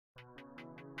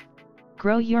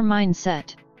Grow your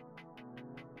mindset.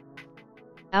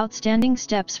 Outstanding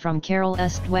steps from Carol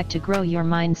S. DWECK to grow your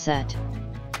mindset.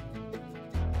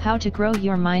 How to grow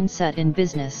your mindset in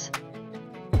business.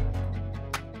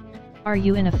 Are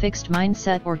you in a fixed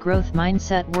mindset or growth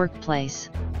mindset workplace?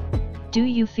 Do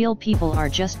you feel people are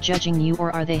just judging you,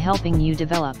 or are they helping you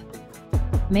develop?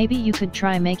 Maybe you could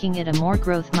try making it a more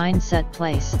growth mindset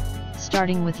place,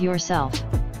 starting with yourself.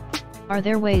 Are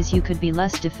there ways you could be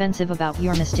less defensive about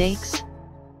your mistakes?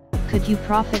 Could you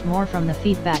profit more from the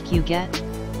feedback you get?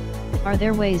 Are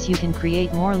there ways you can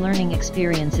create more learning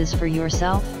experiences for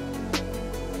yourself?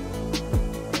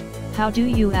 How do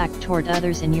you act toward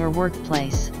others in your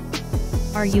workplace?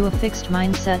 Are you a fixed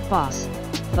mindset boss,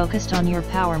 focused on your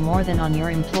power more than on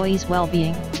your employees'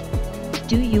 well-being?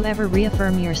 Do you ever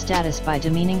reaffirm your status by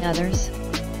demeaning others?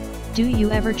 Do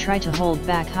you ever try to hold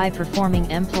back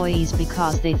high-performing employees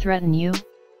because they threaten you?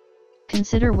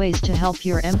 Consider ways to help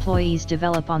your employees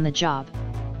develop on the job.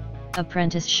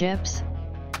 Apprenticeships?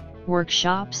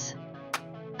 Workshops?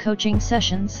 Coaching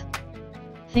sessions?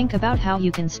 Think about how you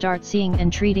can start seeing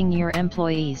and treating your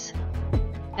employees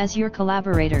as your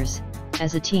collaborators,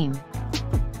 as a team.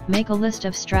 Make a list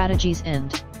of strategies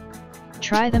and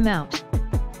try them out.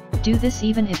 Do this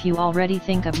even if you already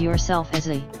think of yourself as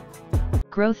a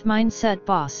growth mindset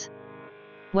boss.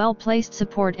 Well-placed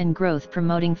support and growth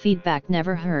promoting feedback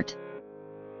never hurt.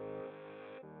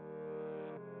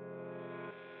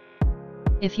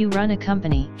 If you run a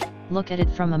company, look at it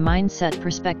from a mindset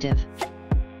perspective.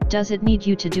 Does it need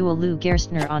you to do a Lou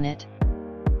Gerstner on it?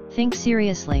 Think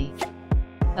seriously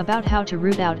about how to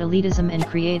root out elitism and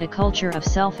create a culture of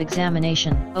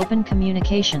self-examination, open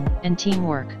communication, and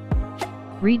teamwork.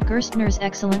 Read Gerstner's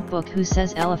excellent book Who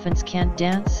Says Elephants Can't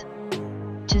Dance?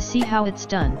 To see how it's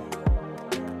done.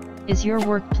 Is your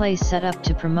workplace set up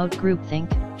to promote groupthink?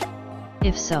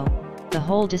 If so, the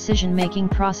whole decision-making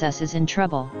process is in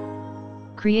trouble.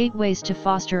 Create ways to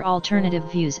foster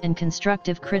alternative views and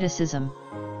constructive criticism.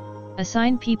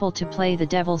 Assign people to play the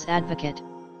devil's advocate,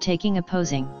 taking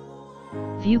opposing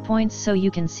viewpoints so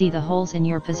you can see the holes in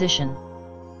your position.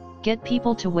 Get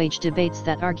people to wage debates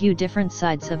that argue different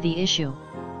sides of the issue.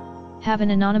 Have an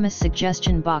anonymous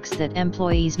suggestion box that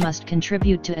employees must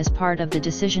contribute to as part of the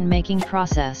decision-making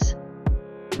process.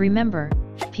 Remember,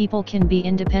 people can be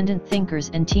independent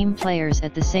thinkers and team players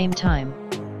at the same time.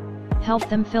 Help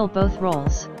them fill both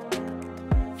roles.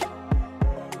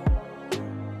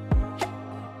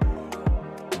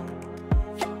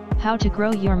 How to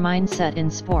grow your mindset in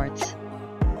sports.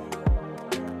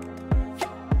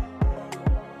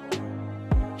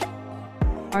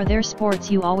 Are there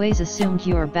sports you always assumed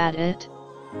you were bad at?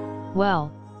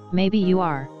 Well, maybe you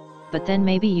are, but then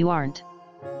maybe you aren't.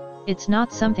 It's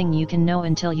not something you can know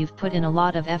until you've put in a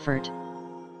lot of effort.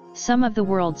 Some of the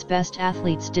world's best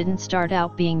athletes didn't start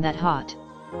out being that hot.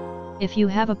 If you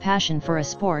have a passion for a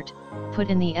sport, put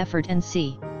in the effort and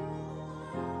see.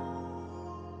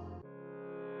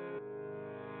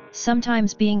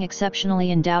 Sometimes being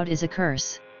exceptionally endowed is a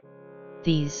curse.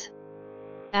 These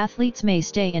athletes may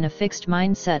stay in a fixed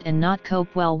mindset and not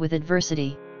cope well with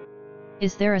adversity.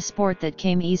 Is there a sport that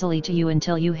came easily to you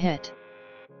until you hit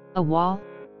a wall?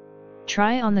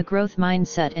 Try on the growth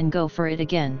mindset and go for it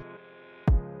again.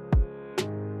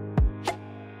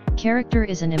 Character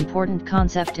is an important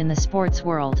concept in the sports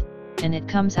world, and it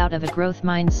comes out of a growth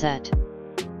mindset.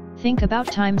 Think about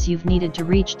times you've needed to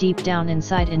reach deep down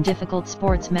inside in difficult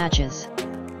sports matches.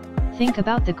 Think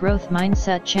about the growth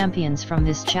mindset champions from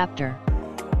this chapter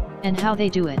and how they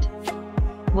do it.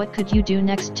 What could you do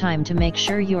next time to make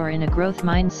sure you're in a growth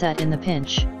mindset in the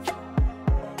pinch?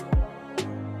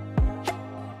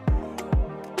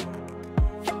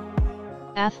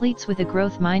 Athletes with a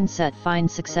growth mindset find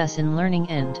success in learning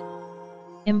and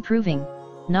improving,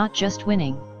 not just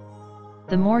winning.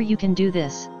 The more you can do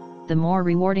this, the more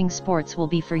rewarding sports will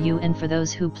be for you and for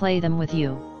those who play them with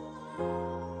you.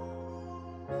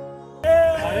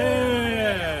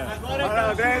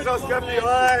 Parabéns aos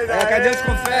campeões! Cadê os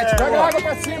confetes? Joga água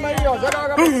pra cima aí, ó. Joga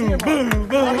água pra cima.